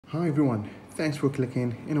Hi everyone, thanks for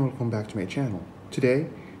clicking and welcome back to my channel. Today,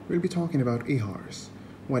 we'll be talking about AHRS.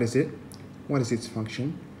 What is it? What is its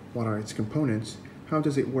function? What are its components? How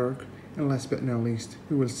does it work? And last but not least,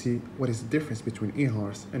 we will see what is the difference between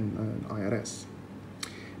AHRS and an IRS.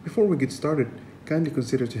 Before we get started, kindly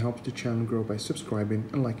consider to help the channel grow by subscribing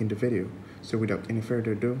and liking the video. So without any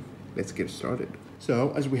further ado, let's get started.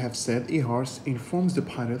 So, as we have said, AHRS informs the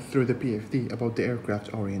pilot through the PFD about the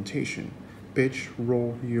aircraft orientation, pitch,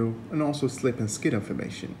 roll, yaw, and also slip and skid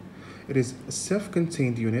information. It is a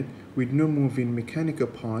self-contained unit with no moving mechanical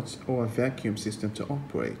parts or a vacuum system to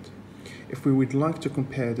operate. If we would like to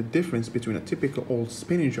compare the difference between a typical old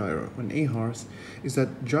spinning gyro and AHRS, is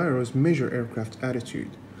that gyros measure aircraft attitude,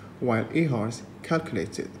 while AHRS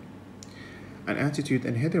calculates it. An attitude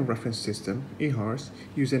and heading reference system, AHRS,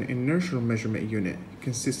 use an inertial measurement unit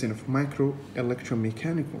consisting of micro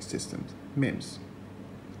electromechanical systems, MIMS.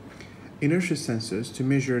 Inertial sensors to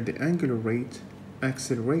measure the angular rate,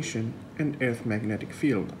 acceleration, and earth magnetic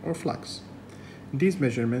field, or flux. These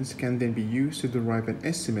measurements can then be used to derive an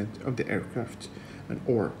estimate of the aircraft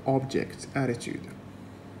or object's attitude.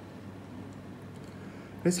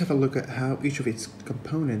 Let's have a look at how each of its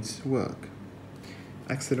components work.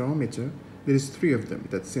 Accelerometer, there is 3 of them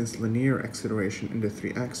that sense linear acceleration in the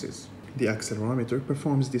 3 axes. The accelerometer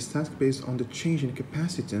performs this task based on the change in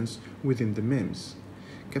capacitance within the MIMS.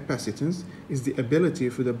 Capacitance is the ability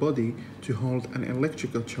for the body to hold an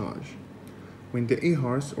electrical charge. When the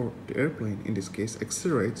AHRS, or the airplane in this case,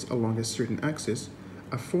 accelerates along a certain axis,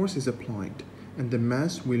 a force is applied and the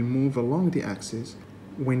mass will move along the axis.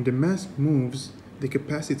 When the mass moves, the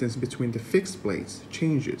capacitance between the fixed plates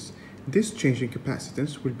changes. This change in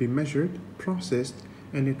capacitance will be measured, processed,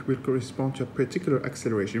 and it will correspond to a particular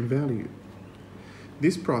acceleration value.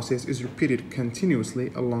 This process is repeated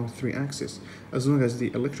continuously along 3 axes, as long as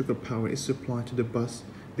the electrical power is supplied to the bus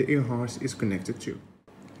the AHRS is connected to.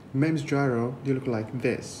 MIMS gyro, they look like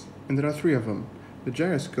this, and there are 3 of them. The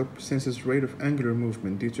gyroscope senses rate of angular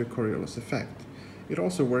movement due to a Coriolis effect. It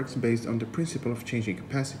also works based on the principle of changing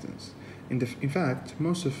capacitance. In fact,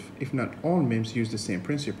 most of, if not all MIMS use the same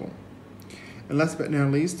principle. And last but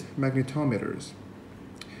not least, magnetometers.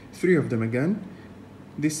 3 of them again.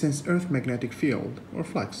 They sense earth magnetic field, or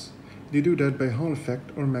flux. They do that by Hall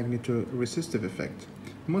effect or magnetoresistive effect.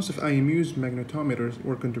 Most of IMU's magnetometers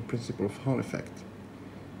work on the principle of Hall effect.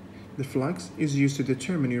 The flux is used to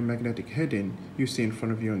determine your magnetic heading you see in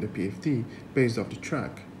front of you on the PFD based off the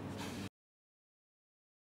track.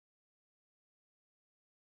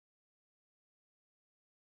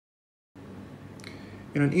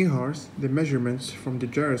 In an AHRS, the measurements from the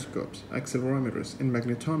gyroscopes, accelerometers, and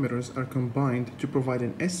magnetometers are combined to provide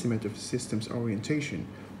an estimate of the system's orientation,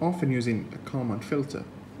 often using a Kalman filter.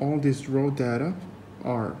 All these raw data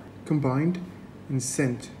are combined and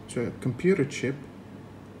sent to a computer chip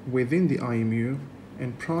within the IMU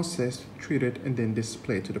and processed, treated, and then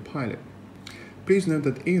displayed to the pilot. Please note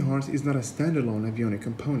that AHRS is not a standalone avionic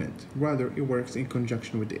component. Rather, it works in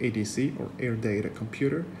conjunction with the ADC, or Air Data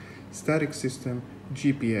Computer, static system,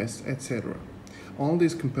 GPS, etc. All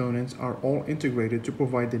these components are all integrated to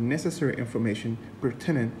provide the necessary information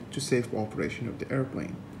pertinent to safe operation of the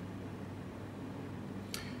airplane.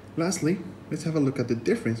 Lastly, let's have a look at the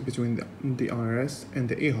difference between the IRS and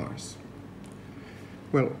the AHRS.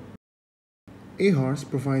 Well, AHRS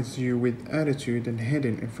provides you with attitude and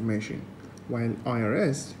heading information, while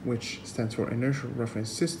IRS, which stands for Inertial Reference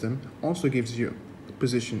System, also gives you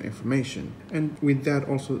position information, and with that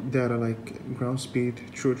also data like ground speed,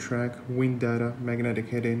 true track, wind data, magnetic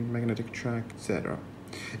heading, magnetic track, etc.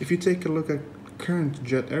 If you take a look at current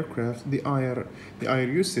jet aircraft, the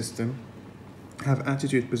IRU system have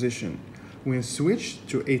attitude position. When switched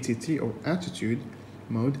to ATT or attitude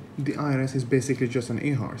mode, the IRS is basically just an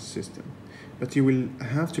AHRS system, but you will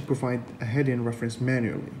have to provide a heading reference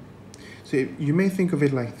manually. So you may think of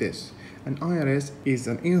it like this: an IRS is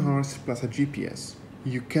an AHRS plus a GPS.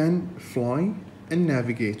 You can fly and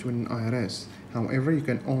navigate with an IRS. However, you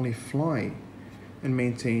can only fly and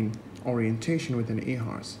maintain orientation with an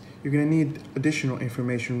AHRS. You're going to need additional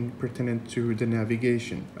information pertinent to the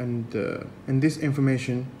navigation, and this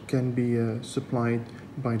information can be supplied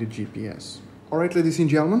by the GPS. Alright, ladies and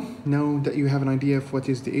gentlemen, now that you have an idea of what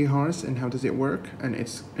is the AHRS and how does it work and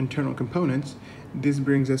its internal components, this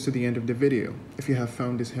brings us to the end of the video. If you have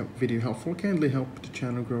found this video helpful, kindly help the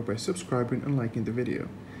channel grow by subscribing and liking the video.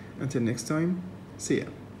 Until next time, see ya.